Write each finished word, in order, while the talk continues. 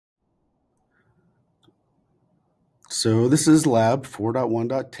So this is lab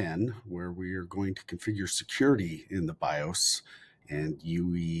 4.1.10, where we are going to configure security in the BIOS and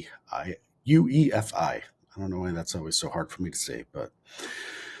UEFI. I don't know why that's always so hard for me to say, but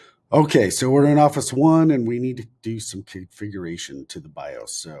okay, so we're in Office 1 and we need to do some configuration to the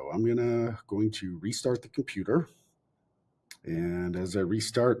BIOS. So I'm going to restart the computer. And as I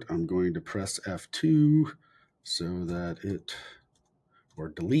restart, I'm going to press F2 so that or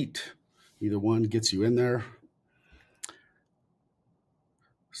delete, either one gets you in there.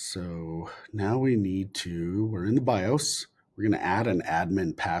 So now we're in the BIOS, we're going to add an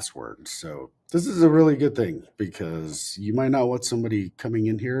admin password. So this is a really good thing because you might not want somebody coming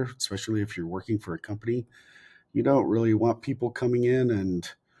in here, especially if you're working for a company. You don't really want people coming in and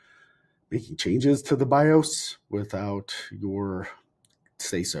making changes to the BIOS without your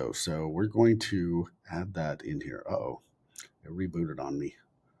say-so. So we're going to add that in here. Uh-oh, it rebooted on me.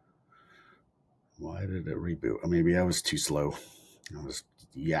 Why did it reboot? Oh, maybe I was too slow. I was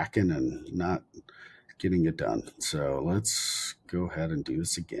yakking and not getting it done. So let's go ahead and do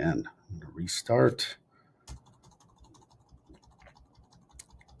this again. I'm going to restart.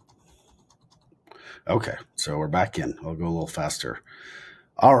 Okay, so we're back in. I'll go a little faster.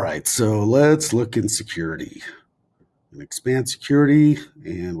 All right, so let's look in security. And expand security,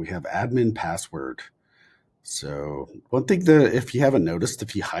 and we have admin password. So one thing that if you haven't noticed,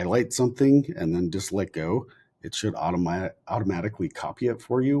 if you highlight something and then just let go, it should automatically copy it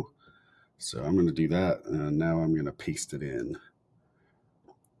for you. So I'm going to do that, and now I'm going to paste it in.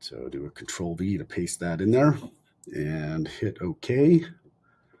 So do a Control-V to paste that in there, and hit OK.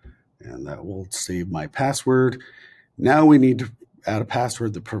 And that will save my password. Now we need to add a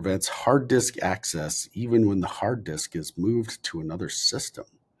password that prevents hard disk access even when the hard disk is moved to another system.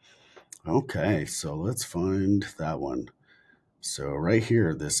 Okay, so let's find that one. So right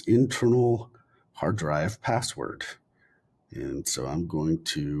here, this internal hard drive password. And so I'm going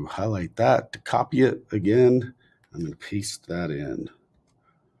to highlight that to copy it again. I'm going to paste that in.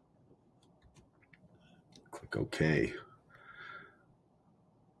 Click OK.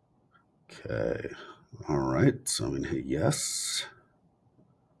 Okay. All right. So I'm going to hit yes.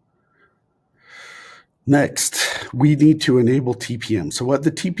 Next, we need to enable TPM. So what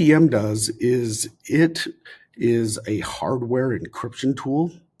the TPM does is it is a hardware encryption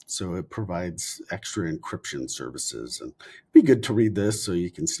tool. So it provides extra encryption services, and it'd be good to read this so you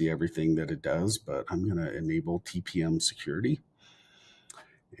can see everything that it does, but I'm going to enable TPM security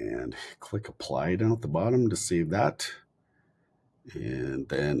and click apply down at the bottom to save that. And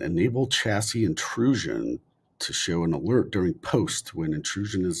then enable chassis intrusion to show an alert during post when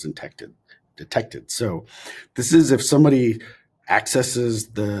intrusion is detected. So this is if somebody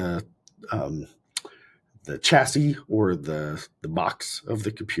accesses the chassis or the box of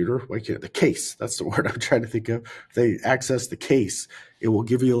the computer, the case, that's the word I'm trying to think of. If they access the case, it will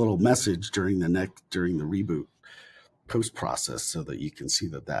give you a little message during the reboot post process so that you can see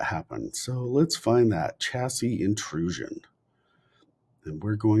that happened. So let's find that chassis intrusion. And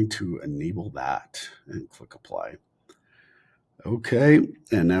we're going to enable that and click apply. Okay,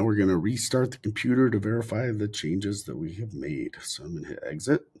 and now we're going to restart the computer to verify the changes that we have made. So I'm going to hit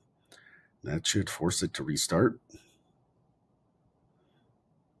exit. That should force it to restart.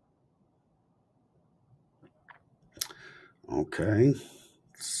 Okay,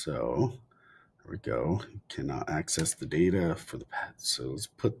 so there we go. You cannot access the data for the so let's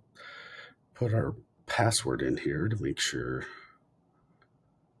put our password in here to make sure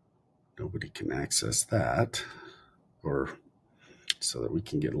nobody can access that, or so that we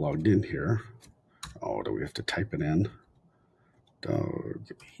can get logged in here. Oh, do we have to type it in?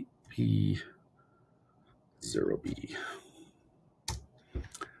 P0B.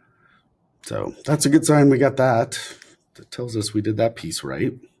 So that's a good sign we got that. That tells us we did that piece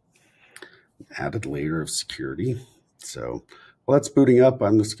right. Added layer of security. So while that's booting up,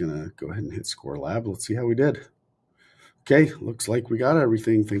 I'm just going to go ahead and hit Score Lab. Let's see how we did. Okay, looks like we got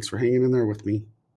everything. Thanks for hanging in there with me.